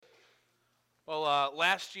Well,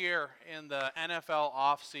 last year in the NFL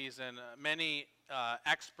offseason, many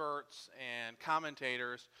experts and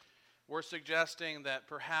commentators were suggesting that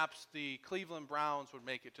perhaps the Cleveland Browns would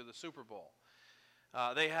make it to the Super Bowl.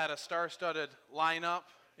 They had a star-studded lineup.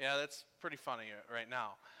 Yeah, that's pretty funny right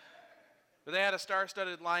now. But they had a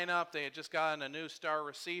star-studded lineup. They had just gotten a new star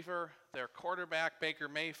receiver. Their quarterback, Baker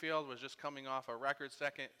Mayfield, was just coming off a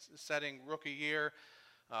record-setting rookie year.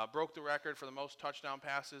 Broke the record for the most touchdown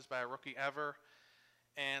passes by a rookie ever.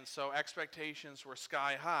 And so expectations were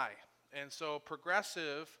sky high. And so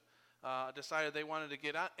Progressive decided they wanted to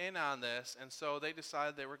get in on this, and so they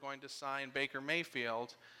decided they were going to sign Baker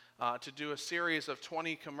Mayfield to do a series of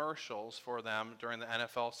 20 commercials for them during the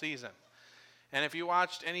NFL season. And if you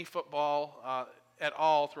watched any football at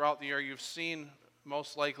all throughout the year, you've seen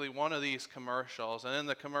most likely one of these commercials. And in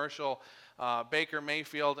the commercial, Baker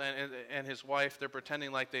Mayfield and his wife, they're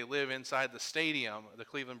pretending like they live inside the stadium, the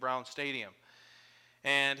Cleveland Browns stadium.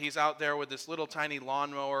 And he's out there with this little tiny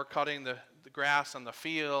lawnmower cutting the grass on the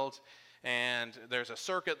field. And there's a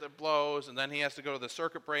circuit that blows, and then he has to go to the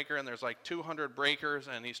circuit breaker, and there's like 200 breakers,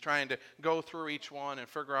 and he's trying to go through each one and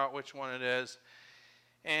figure out which one it is.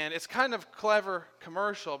 And it's kind of clever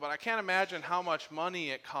commercial, but I can't imagine how much money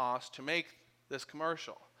it costs to make this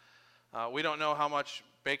commercial. We don't know how much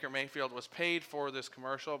Baker Mayfield was paid for this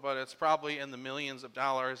commercial, but it's probably in the millions of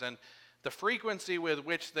dollars. And the frequency with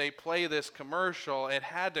which they play this commercial, it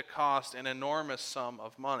had to cost an enormous sum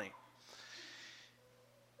of money.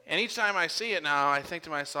 And each time I see it now, I think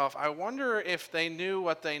to myself, I wonder if they knew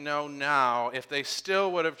what they know now, if they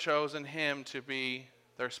still would have chosen him to be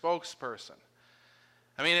their spokesperson.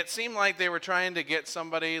 I mean, it seemed like they were trying to get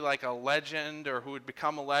somebody like a legend or who would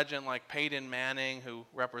become a legend like Peyton Manning, who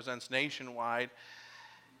represents Nationwide.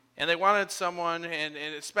 And they wanted someone, and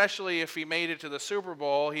especially if he made it to the Super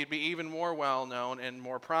Bowl, he'd be even more well-known and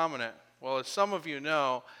more prominent. Well, as some of you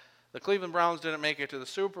know, the Cleveland Browns didn't make it to the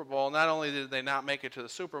Super Bowl. Not only did they not make it to the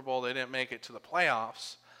Super Bowl, they didn't make it to the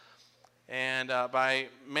playoffs. And by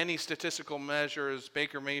many statistical measures,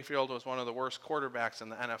 Baker Mayfield was one of the worst quarterbacks in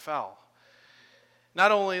the NFL.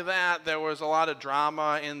 Not only that, there was a lot of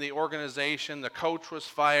drama in the organization. The coach was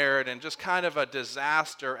fired, and just kind of a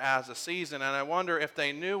disaster as a season. And I wonder if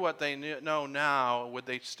they knew what they know now, would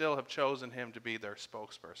they still have chosen him to be their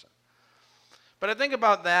spokesperson? But I think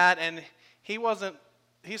about that, and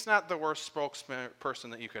he's not the worst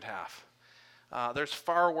spokesperson that you could have. There's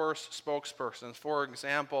far worse spokespersons. For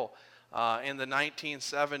example, in the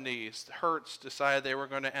 1970s, Hertz decided they were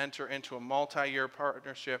going to enter into a multi-year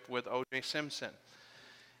partnership with O.J. Simpson.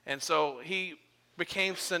 And so he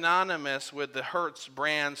became synonymous with the Hertz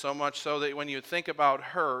brand, so much so that when you think about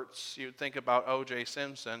Hertz, you'd think about O.J.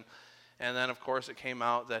 Simpson. And then, of course, it came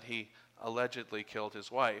out that he allegedly killed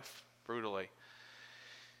his wife brutally.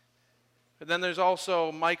 But then there's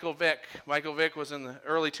also Michael Vick. Michael Vick was in the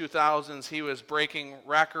early 2000s. He was breaking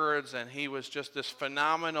records, and he was just this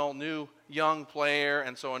phenomenal new young player.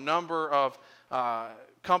 And so a number of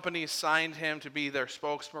companies signed him to be their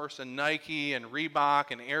spokesperson. Nike and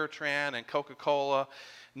Reebok and Airtran and Coca-Cola.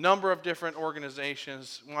 A number of different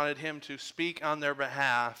organizations wanted him to speak on their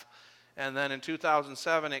behalf. And then in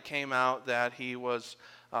 2007, it came out that he was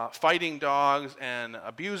fighting dogs and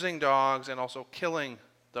abusing dogs and also killing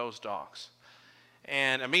those dogs.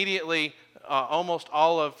 And immediately, almost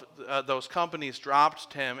all of those companies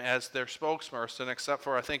dropped him as their spokesperson, except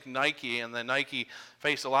for, I think, Nike. And then Nike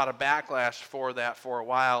faced a lot of backlash for that for a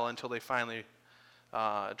while until they finally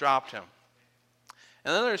dropped him.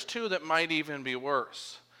 And then there's two that might even be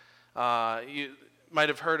worse. You might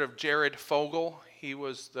have heard of Jared Fogle. He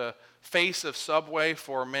was the face of Subway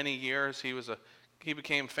for many years. He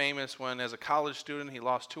became famous when, as a college student, he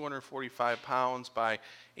lost 245 pounds by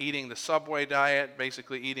eating the Subway diet,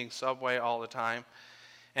 basically eating Subway all the time.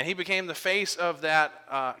 And he became the face of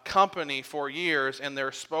that company for years and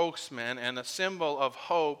their spokesman and a symbol of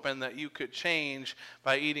hope and that you could change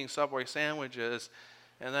by eating Subway sandwiches.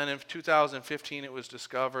 And then in 2015, it was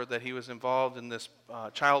discovered that he was involved in this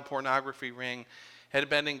child pornography ring, had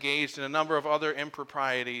been engaged in a number of other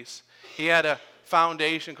improprieties. He had a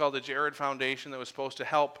foundation called the Jared Foundation that was supposed to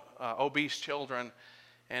help obese children,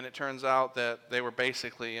 and it turns out that they were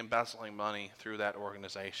basically embezzling money through that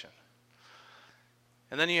organization.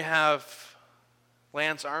 And then you have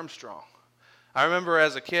Lance Armstrong. I remember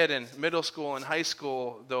as a kid in middle school and high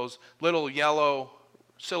school, those little yellow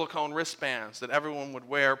silicone wristbands that everyone would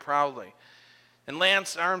wear proudly. And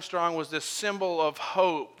Lance Armstrong was this symbol of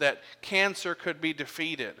hope that cancer could be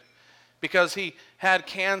defeated, because he had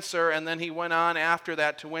cancer and then he went on after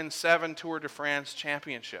that to win 7 Tour de France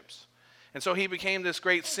championships. And so he became this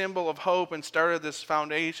great symbol of hope and started this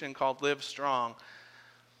foundation called Live Strong.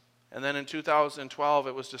 And then in 2012,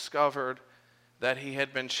 it was discovered that he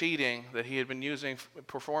had been cheating, that he had been using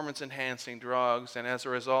performance-enhancing drugs, and as a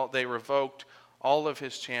result, they revoked all of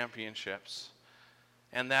his championships.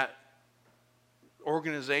 And that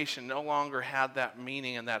organization no longer had that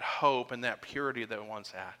meaning and that hope and that purity that it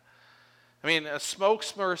once had. I mean, a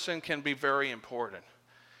spokesperson can be very important.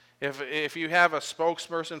 If you have a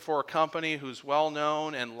spokesperson for a company who's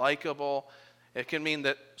well-known and likable, it can mean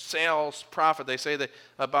that sales profit, they say that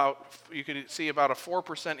you could see about a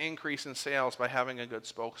 4% increase in sales by having a good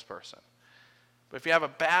spokesperson. But if you have a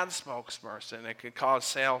bad spokesperson, it can cause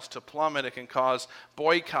sales to plummet, it can cause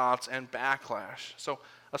boycotts and backlash. So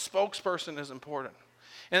a spokesperson is important.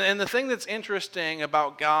 And the thing that's interesting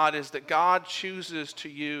about God is that God chooses to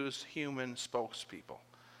use human spokespeople.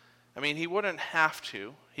 I mean, he wouldn't have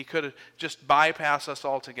to. He could just bypass us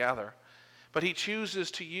altogether. But he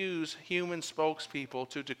chooses to use human spokespeople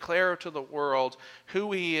to declare to the world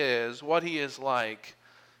who he is, what he is like,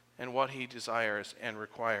 and what he desires and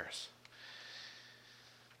requires.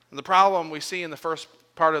 And the problem we see in the first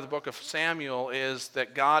part of the book of Samuel is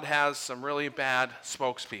that God has some really bad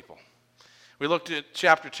spokespeople. We looked at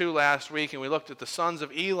chapter 2 last week, and we looked at the sons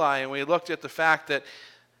of Eli, and we looked at the fact that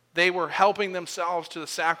they were helping themselves to the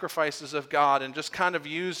sacrifices of God and just kind of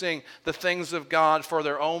using the things of God for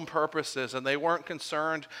their own purposes. And they weren't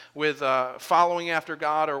concerned with following after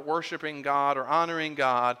God or worshiping God or honoring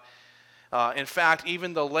God. In fact,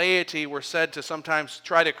 even the laity were said to sometimes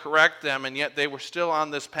try to correct them, and yet they were still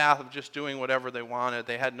on this path of just doing whatever they wanted.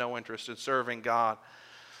 They had no interest in serving God.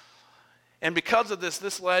 And because of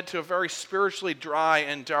this led to a very spiritually dry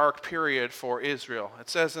and dark period for Israel. It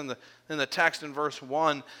says in the text in verse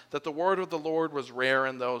 1 that the word of the Lord was rare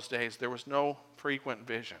in those days. There was no frequent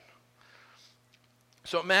vision.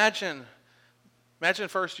 So imagine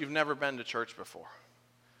first you've never been to church before.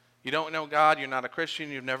 You don't know God, you're not a Christian,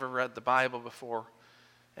 you've never read the Bible before.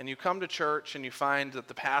 And you come to church and you find that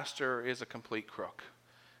the pastor is a complete crook.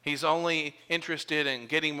 He's only interested in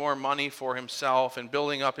getting more money for himself and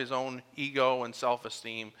building up his own ego and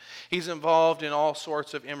self-esteem. He's involved in all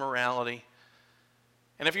sorts of immorality.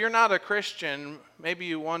 And if you're not a Christian, maybe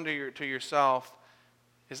you wonder to yourself,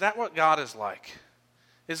 is that what God is like?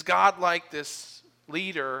 Is God like this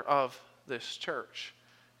leader of this church?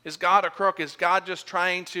 Is God a crook? Is God just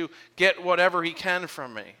trying to get whatever he can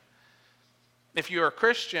from me? If you're a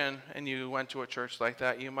Christian and you went to a church like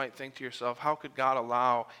that, you might think to yourself, how could God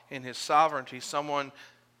allow in his sovereignty someone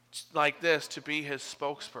like this to be his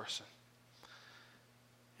spokesperson?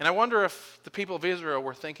 And I wonder if the people of Israel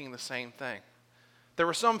were thinking the same thing. There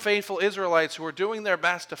were some faithful Israelites who were doing their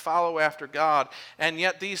best to follow after God, and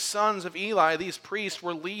yet these sons of Eli, these priests,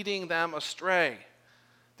 were leading them astray.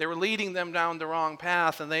 They were leading them down the wrong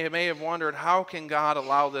path, and they may have wondered, how can God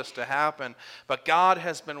allow this to happen? But God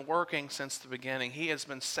has been working since the beginning. He has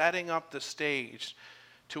been setting up the stage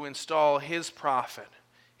to install his prophet,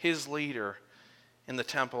 his leader, in the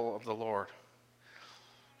temple of the Lord.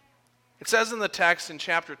 It says in the text in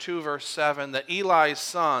chapter 2, verse 7, that Eli's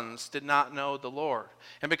sons did not know the Lord.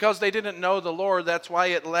 And because they didn't know the Lord, that's why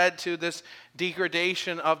it led to this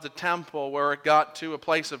degradation of the temple, where it got to a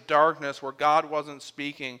place of darkness where God wasn't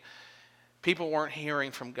speaking. People weren't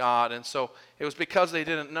hearing from God. And so it was because they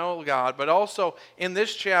didn't know God. But also in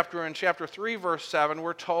this chapter, in chapter 3, verse 7,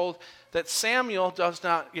 we're told that Samuel does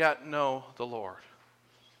not yet know the Lord.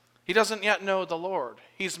 He doesn't yet know the Lord.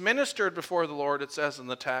 He's ministered before the Lord, it says in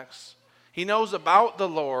the text. He knows about the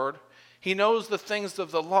Lord. He knows the things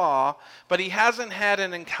of the law, but he hasn't had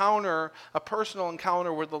an encounter, a personal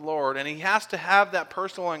encounter with the Lord. And he has to have that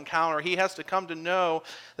personal encounter. He has to come to know,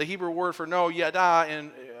 the Hebrew word for know,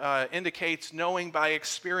 yada, indicates knowing by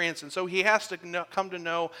experience. And so he has to come to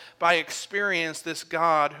know by experience this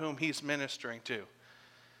God whom he's ministering to.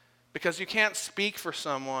 Because you can't speak for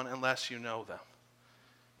someone unless you know them.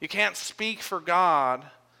 You can't speak for God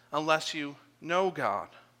unless you know God.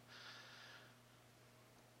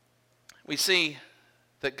 We see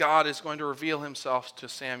that God is going to reveal himself to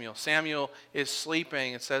Samuel. Samuel is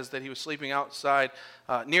sleeping. It says that he was sleeping outside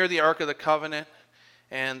near the Ark of the Covenant.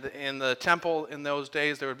 And in the temple in those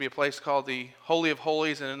days, there would be a place called the Holy of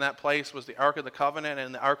Holies. And in that place was the Ark of the Covenant.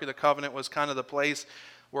 And the Ark of the Covenant was kind of the place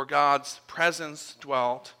where God's presence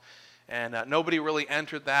dwelt. And nobody really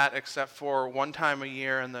entered that except for one time a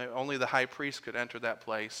year. And only the high priest could enter that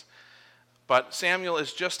place. But Samuel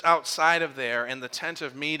is just outside of there in the tent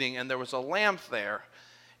of meeting, and there was a lamp there.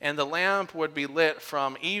 And the lamp would be lit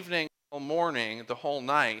from evening till morning, the whole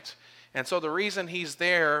night. And so the reason he's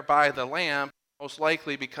there by the lamp, most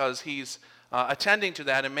likely because he's attending to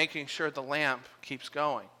that and making sure the lamp keeps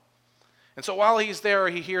going. And so while he's there,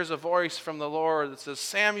 he hears a voice from the Lord that says,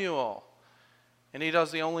 Samuel. And he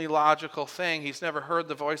does the only logical thing. He's never heard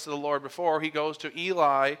the voice of the Lord before. He goes to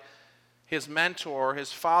Eli, his mentor,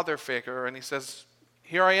 his father figure, and he says,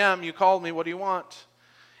 here I am, you called me, what do you want?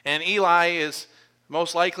 And Eli is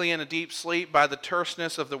most likely in a deep sleep by the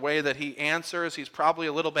terseness of the way that he answers. He's probably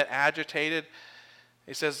a little bit agitated.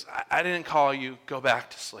 He says, I didn't call you, go back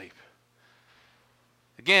to sleep.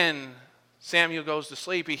 Again, Samuel goes to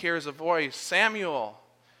sleep. He hears a voice, Samuel.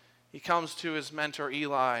 He comes to his mentor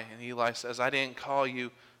Eli, and Eli says, I didn't call you,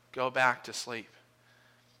 go back to sleep.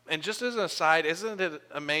 And just as an aside, isn't it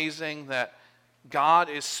amazing that God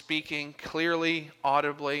is speaking clearly,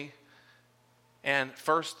 audibly, and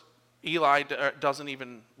first Eli doesn't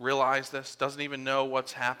even realize this, doesn't even know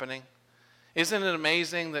what's happening? Isn't it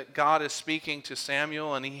amazing that God is speaking to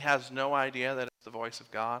Samuel and he has no idea that it's the voice of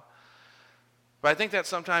God? But I think that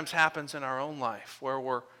sometimes happens in our own life where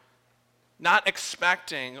we're not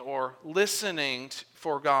expecting or listening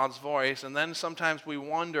for God's voice, and then sometimes we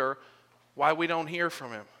wonder why we don't hear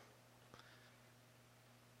from him.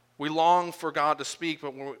 We long for God to speak,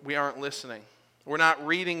 but we aren't listening. We're not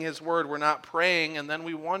reading his word, we're not praying, and then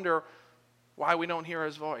we wonder why we don't hear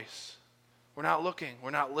his voice. We're not looking, we're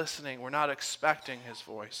not listening, we're not expecting his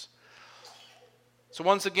voice. So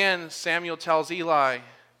once again, Eli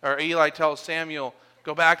tells Samuel,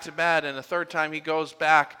 go back to bed, and the third time he goes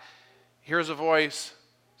back, hears a voice,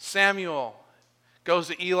 Samuel. Goes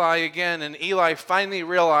to Eli again, and Eli finally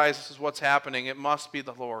realizes what's happening. It must be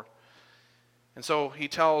the Lord. And so he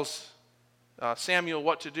tells Samuel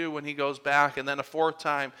what to do when he goes back, and then a fourth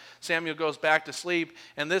time, Samuel goes back to sleep,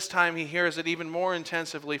 and this time he hears it even more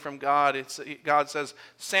intensively from God. God says,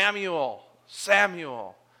 Samuel,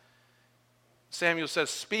 Samuel. Samuel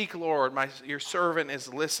says, speak, Lord, your servant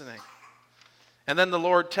is listening. And then the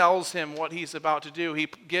Lord tells him what he's about to do. He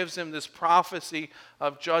gives him this prophecy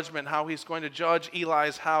of judgment, how he's going to judge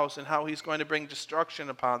Eli's house and how he's going to bring destruction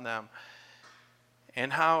upon them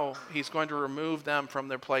and how he's going to remove them from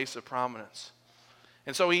their place of prominence.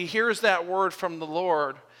 And so he hears that word from the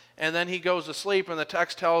Lord, and then he goes to sleep, and the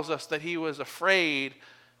text tells us that he was afraid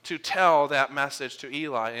to tell that message to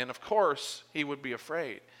Eli. And of course, he would be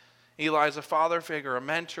afraid. Eli is a father figure, a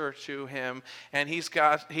mentor to him, and he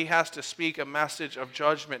has to speak a message of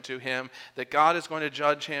judgment to him, that God is going to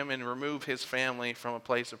judge him and remove his family from a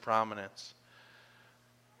place of prominence.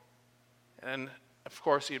 And of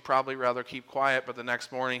course, he'd probably rather keep quiet, but the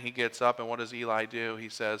next morning he gets up, and what does Eli do? He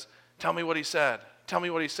says, tell me what he said. Tell me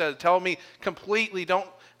what he said. Tell me completely. Don't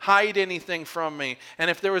hide anything from me. And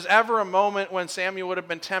if there was ever a moment when Samuel would have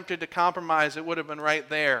been tempted to compromise, it would have been right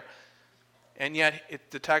there. And yet,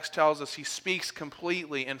 the text tells us he speaks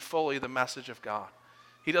completely and fully the message of God.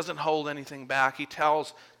 He doesn't hold anything back. He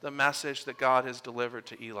tells the message that God has delivered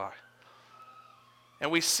to Eli.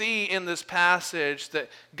 And we see in this passage that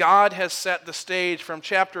God has set the stage from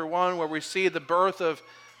chapter 1, where we see the birth of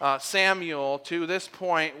Samuel, to this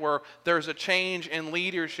point where there's a change in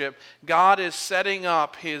leadership. God is setting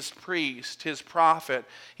up his priest, his prophet.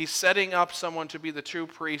 He's setting up someone to be the true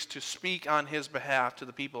priest to speak on his behalf to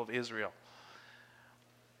the people of Israel.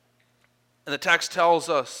 And the text tells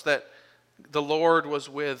us that the Lord was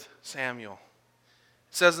with Samuel.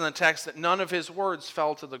 It says in the text that none of his words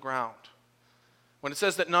fell to the ground. When it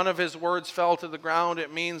says that none of his words fell to the ground,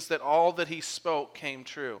 it means that all that he spoke came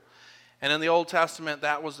true. And in the Old Testament,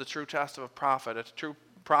 that was the true test of a prophet. A true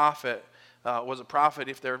prophet was a prophet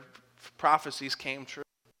if their prophecies came true.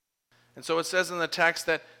 And so it says in the text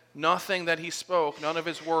that nothing that he spoke, none of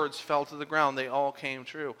his words fell to the ground. They all came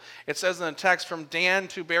true. It says in the text, from Dan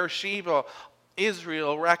to Beersheba,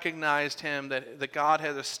 Israel recognized him, that God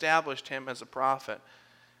had established him as a prophet.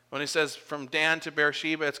 When he says from Dan to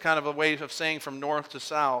Beersheba, it's kind of a way of saying from north to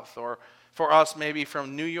south, or for us maybe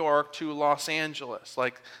from New York to Los Angeles.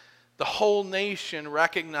 Like the whole nation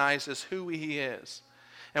recognizes who he is.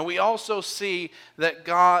 And we also see that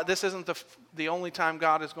God, this isn't the only time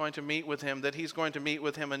God is going to meet with him, that he's going to meet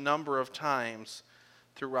with him a number of times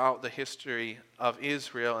throughout the history of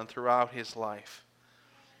Israel and throughout his life.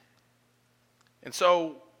 And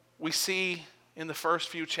so we see in the first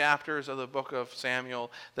few chapters of the book of Samuel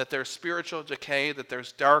that there's spiritual decay, that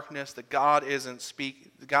there's darkness, that God isn't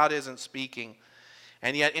speaking.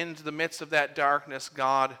 And yet into the midst of that darkness,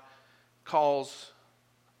 God calls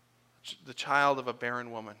the child of a barren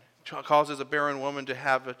woman. Causes a barren woman to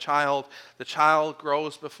have a child. The child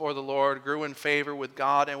grows before the Lord, grew in favor with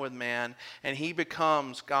God and with man, and he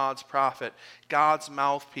becomes God's prophet, God's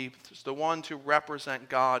mouthpiece, the one to represent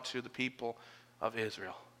God to the people of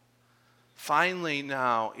Israel. Finally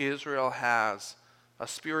now, Israel has a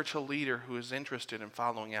spiritual leader who is interested in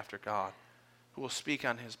following after God, who will speak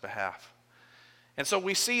on his behalf. And so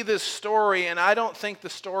we see this story, and I don't think the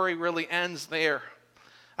story really ends there.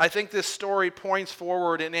 I think this story points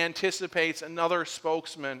forward and anticipates another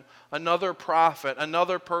spokesman, another prophet,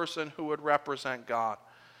 another person who would represent God.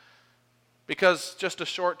 Because just a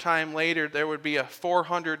short time later, there would be a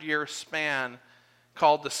 400-year span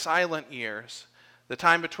called the silent years, the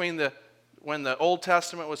time between when the Old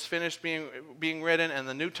Testament was finished being written and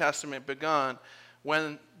the New Testament begun,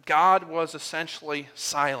 when God was essentially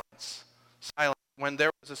silent, when there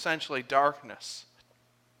was essentially darkness.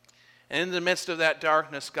 And in the midst of that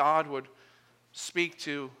darkness, God would speak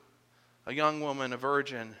to a young woman, a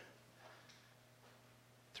virgin,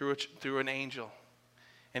 through an angel.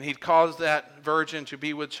 And he'd cause that virgin to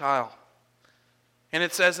be with child. And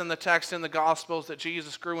it says in the text in the Gospels that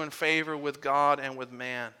Jesus grew in favor with God and with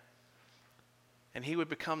man. And he would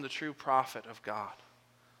become the true prophet of God,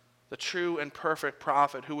 the true and perfect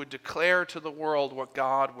prophet who would declare to the world what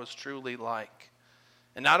God was truly like.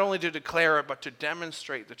 And not only to declare it, but to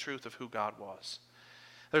demonstrate the truth of who God was.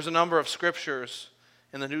 There's a number of scriptures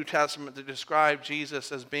in the New Testament that describe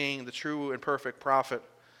Jesus as being the true and perfect prophet.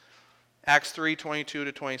 Acts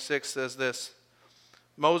 3:22-26 says this: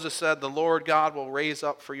 Moses said, "The Lord God will raise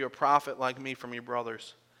up for you a prophet like me from your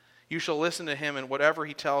brothers. You shall listen to him in whatever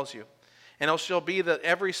he tells you. And it shall be that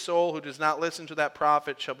every soul who does not listen to that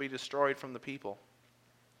prophet shall be destroyed from the people."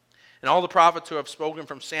 And all the prophets who have spoken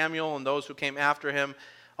from Samuel and those who came after him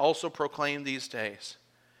also proclaim these days.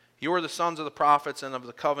 You are the sons of the prophets and of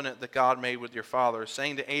the covenant that God made with your fathers,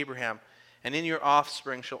 saying to Abraham, "And in your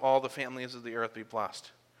offspring shall all the families of the earth be blessed."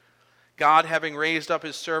 God, having raised up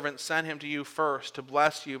his servant, sent him to you first to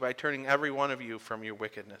bless you by turning every one of you from your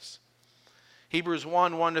wickedness. Hebrews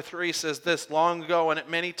 1:1-3 says this: Long ago and at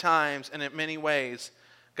many times and in many ways,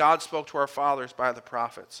 God spoke to our fathers by the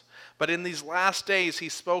prophets. But in these last days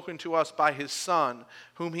he's spoken to us by his Son,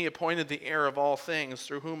 whom he appointed the heir of all things,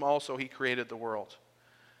 through whom also he created the world.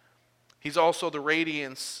 He's also the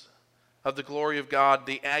radiance of the glory of God,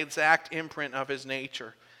 the exact imprint of his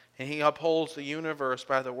nature, and he upholds the universe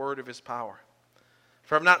by the word of his power.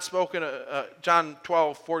 For I've not spoken, John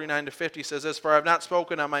 12:49-50 says this: For I have not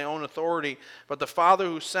spoken on my own authority, but the Father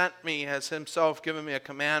who sent me has himself given me a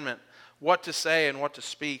commandment, what to say and what to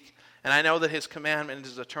speak. And I know that his commandment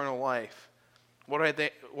is eternal life. What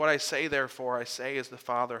I say, therefore, I say as the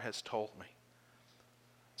Father has told me.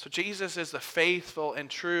 So Jesus is the faithful and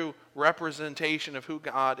true representation of who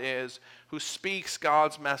God is, who speaks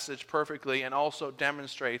God's message perfectly and also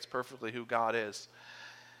demonstrates perfectly who God is.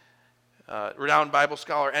 Renowned Bible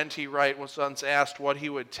scholar N.T. Wright was once asked what he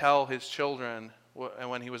would tell his children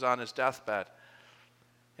when he was on his deathbed.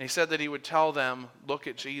 And he said that he would tell them, look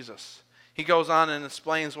at Jesus. He goes on and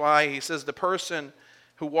explains why. He says, the person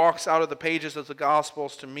who walks out of the pages of the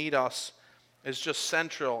Gospels to meet us is just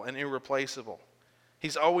central and irreplaceable.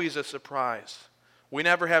 He's always a surprise. We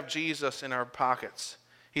never have Jesus in our pockets.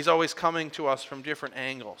 He's always coming to us from different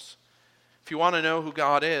angles. If you want to know who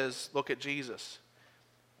God is, look at Jesus.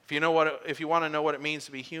 If you want to know what it means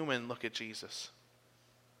to be human, look at Jesus.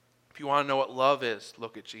 If you want to know what love is,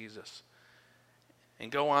 look at Jesus.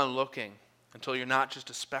 And go on looking until you're not just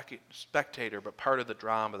a spectator, but part of the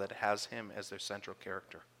drama that has him as their central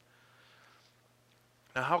character.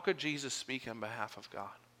 Now, how could Jesus speak on behalf of God?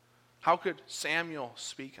 How could Samuel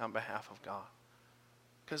speak on behalf of God?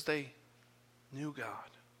 Because they knew God.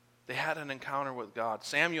 They had an encounter with God.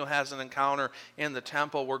 Samuel has an encounter in the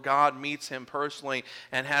temple where God meets him personally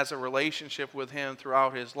and has a relationship with him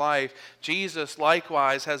throughout his life. Jesus,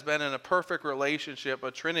 likewise, has been in a perfect relationship,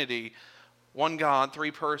 a Trinity, one God,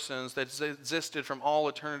 three persons that existed from all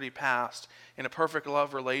eternity past in a perfect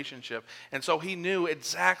love relationship. And so he knew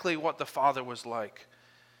exactly what the Father was like.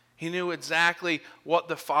 He knew exactly what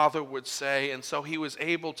the Father would say, and so he was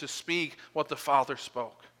able to speak what the Father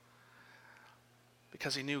spoke.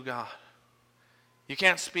 Because he knew God. You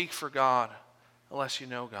can't speak for God unless you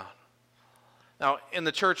know God. Now, in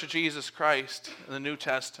the Church of Jesus Christ, in the New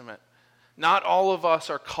Testament, not all of us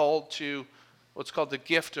are called to what's called the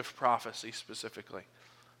gift of prophecy specifically.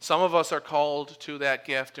 Some of us are called to that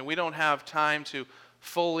gift, and we don't have time to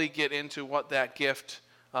fully get into what that gift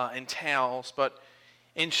entails. But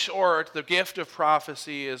in short, the gift of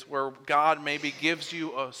prophecy is where God maybe gives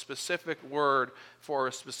you a specific word for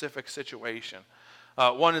a specific situation.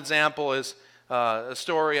 One example is a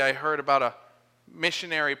story I heard about a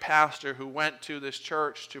missionary pastor who went to this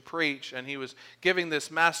church to preach, and he was giving this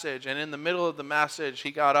message, and in the middle of the message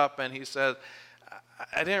he got up and he said,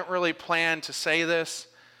 I didn't really plan to say this,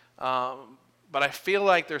 But I feel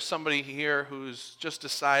like there's somebody here who's just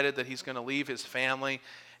decided that he's going to leave his family.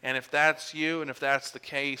 And if that's you and if that's the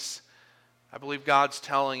case, I believe God's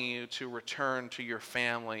telling you to return to your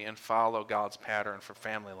family and follow God's pattern for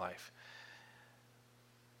family life.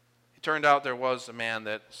 It turned out there was a man,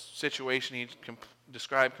 that situation he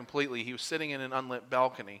described completely. He was sitting in an unlit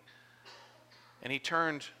balcony, and he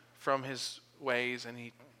turned from his ways and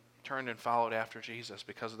he turned and followed after Jesus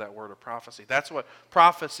because of that word of prophecy. That's what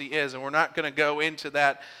prophecy is, and we're not going to go into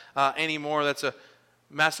that anymore. That's a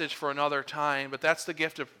message for another time, but that's the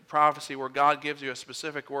gift of prophecy, where God gives you a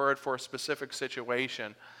specific word for a specific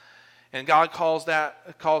situation. And God calls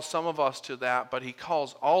some of us to that, but he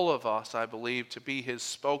calls all of us, I believe, to be his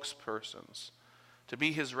spokespersons, to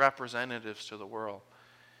be his representatives to the world.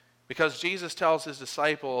 Because Jesus tells his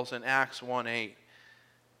disciples in Acts 1:8,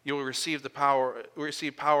 you will receive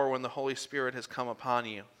power when the Holy Spirit has come upon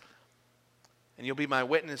you. And you'll be my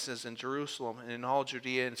witnesses in Jerusalem and in all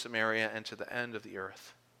Judea and Samaria and to the end of the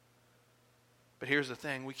earth. But here's the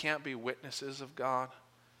thing, we can't be witnesses of God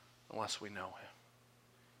unless we know him.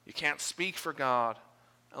 You can't speak for God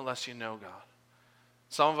unless you know God.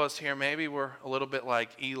 Some of us here, maybe we're a little bit like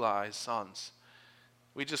Eli's sons.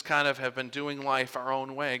 We just kind of have been doing life our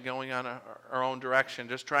own way, going on our own direction,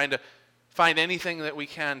 just trying to find anything that we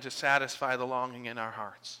can to satisfy the longing in our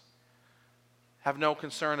hearts. Have no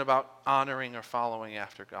concern about honoring or following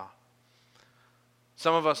after God.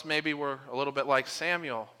 Some of us maybe were a little bit like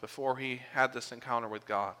Samuel before he had this encounter with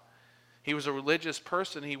God. He was a religious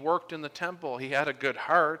person. He worked in the temple. He had a good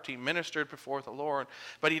heart. He ministered before the Lord.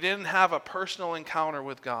 But he didn't have a personal encounter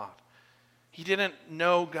with God. He didn't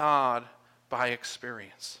know God by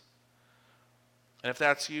experience. And if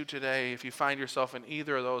that's you today, if you find yourself in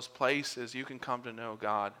either of those places, you can come to know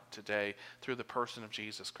God today through the person of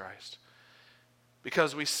Jesus Christ.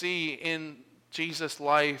 Because we see in Jesus'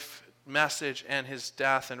 life, message, and his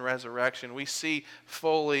death and resurrection, we see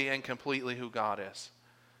fully and completely who God is.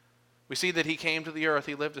 We see that he came to the earth,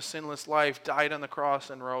 he lived a sinless life, died on the cross,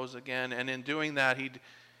 and rose again. And in doing that, he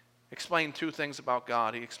explained two things about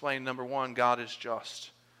God. He explained, number one, God is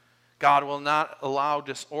just. God will not allow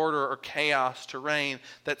disorder or chaos to reign,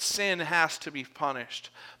 that sin has to be punished,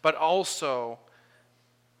 but also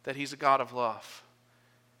that he's a God of love,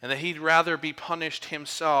 and that he'd rather be punished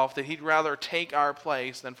himself, that he'd rather take our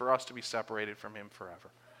place than for us to be separated from him forever.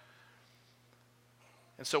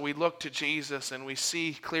 And so we look to Jesus and we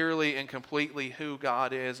see clearly and completely who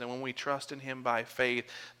God is, and when we trust in him by faith,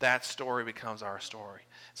 that story becomes our story.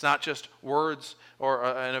 It's not just words or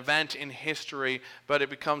an event in history, but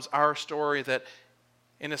it becomes our story, that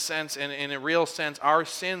in a sense, in a real sense, our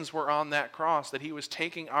sins were on that cross, that he was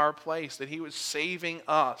taking our place, that he was saving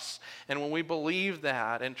us. And when we believe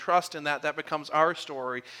that and trust in that, that becomes our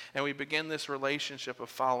story, and we begin this relationship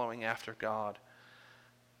of following after God.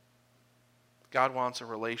 God wants a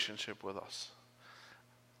relationship with us.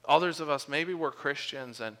 Others of us, maybe we're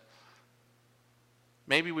Christians, and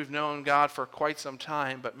maybe we've known God for quite some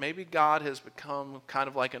time, but maybe God has become kind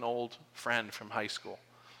of like an old friend from high school.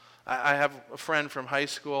 I have a friend from high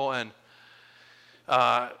school, and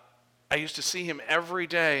I used to see him every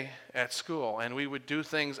day at school, and we would do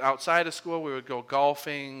things outside of school. We would go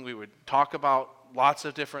golfing. We would talk about lots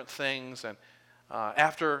of different things, and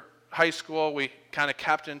after high school, we kind of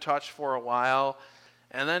kept in touch for a while,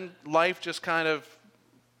 and then life just kind of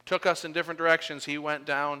took us in different directions. He went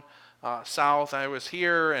down south, I was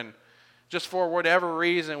here, and just for whatever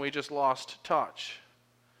reason, we just lost touch.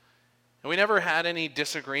 And we never had any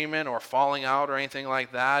disagreement or falling out or anything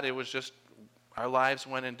like that. It was just our lives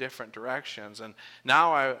went in different directions. And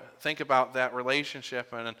now I think about that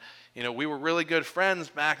relationship, and we were really good friends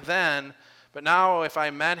back then, but now if I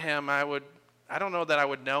met him, I don't know that I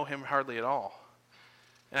would know him hardly at all.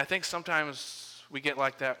 And I think sometimes we get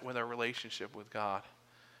like that with our relationship with God.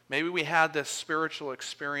 Maybe we had this spiritual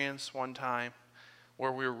experience one time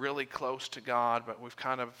where we were really close to God, but we've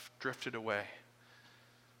kind of drifted away.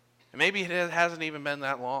 And maybe it hasn't even been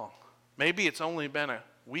that long. Maybe it's only been a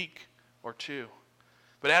week or two.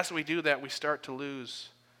 But as we do that, we start to lose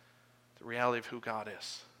the reality of who God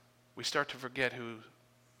is. We start to forget who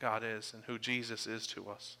God is and who Jesus is to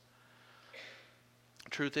us. The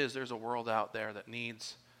truth is, there's a world out there that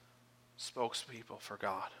needs spokespeople for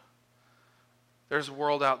God. There's a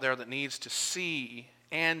world out there that needs to see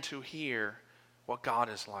and to hear what God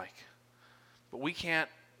is like. But we can't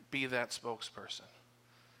be that spokesperson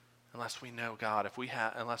unless we know God,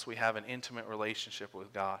 unless we have an intimate relationship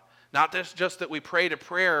with God. Not just that we prayed a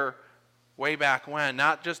prayer way back when,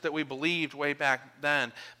 not just that we believed way back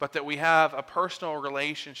then, but that we have a personal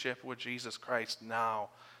relationship with Jesus Christ now,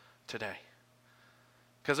 today.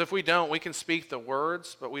 Because if we don't, we can speak the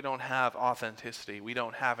words, but we don't have authenticity. We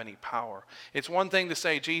don't have any power. It's one thing to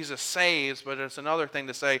say Jesus saves, but it's another thing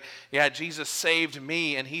to say, yeah, Jesus saved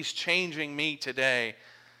me, and he's changing me today,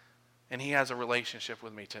 and he has a relationship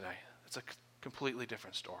with me today. It's a completely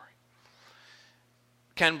different story.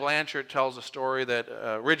 Ken Blanchard tells a story that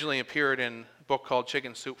originally appeared in a book called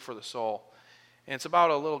Chicken Soup for the Soul. And it's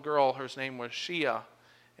about a little girl. Her name was Shia.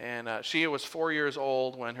 And Shia was 4 years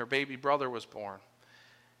old when her baby brother was born.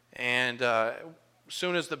 And as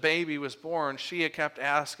soon as the baby was born, Shia kept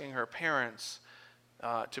asking her parents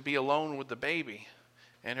to be alone with the baby.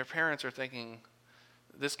 And her parents are thinking,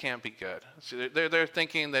 this can't be good. So they're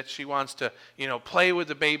thinking that she wants to, play with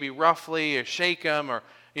the baby roughly or shake him or,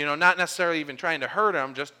 not necessarily even trying to hurt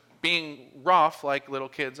him, just being rough like little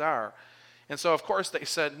kids are. And so, of course, they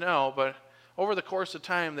said no, but over the course of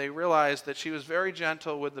time, they realized that she was very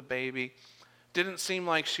gentle with the baby, didn't seem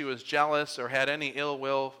like she was jealous or had any ill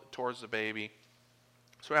will towards the baby.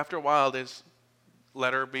 So after a while, they just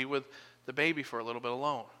let her be with the baby for a little bit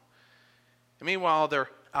alone. And meanwhile, they're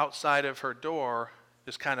outside of her door,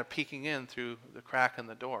 just kind of peeking in through the crack in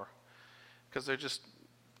the door, because they just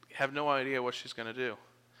have no idea what she's going to do.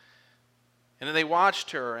 And then they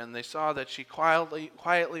watched her, and they saw that she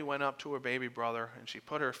quietly went up to her baby brother, and she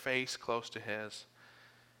put her face close to his.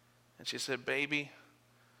 And she said, "Baby,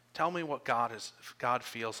 tell me what God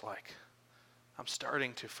feels like. I'm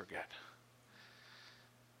starting to forget."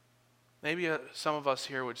 Maybe some of us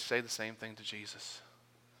here would say the same thing to Jesus.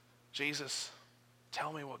 Jesus,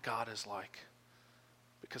 tell me what God is like,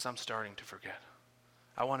 because I'm starting to forget.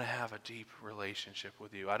 I want to have a deep relationship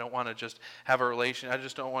with you. I don't want to just have a relation. I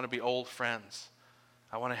just don't want to be old friends.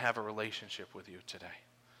 I want to have a relationship with you today.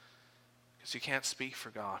 Because you can't speak for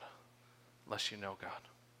God unless you know God.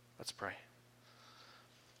 Let's pray.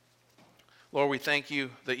 Lord, we thank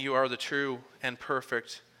you that you are the true and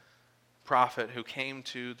perfect prophet who came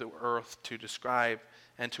to the earth to describe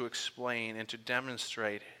and to explain and to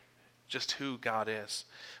demonstrate just who God is.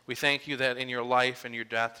 We thank you that in your life and your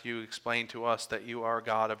death you explained to us that you are a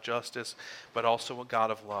God of justice, but also a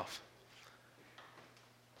God of love.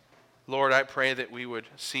 Lord, I pray that we would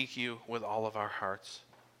seek you with all of our hearts.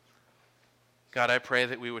 God, I pray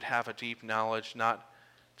that we would have a deep knowledge, not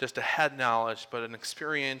just a head knowledge, but an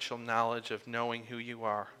experiential knowledge of knowing who you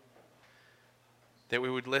are. That we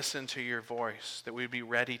would listen to your voice, that we would be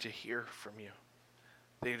ready to hear from you,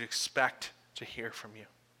 that you'd expect to hear from you.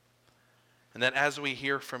 And that as we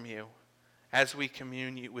hear from you, as we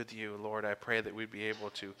commune with you, Lord, I pray that we'd be able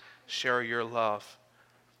to share your love,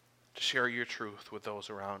 to share your truth with those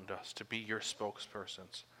around us, to be your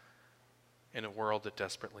spokespersons in a world that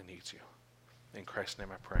desperately needs you. In Christ's name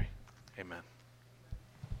I pray. Amen.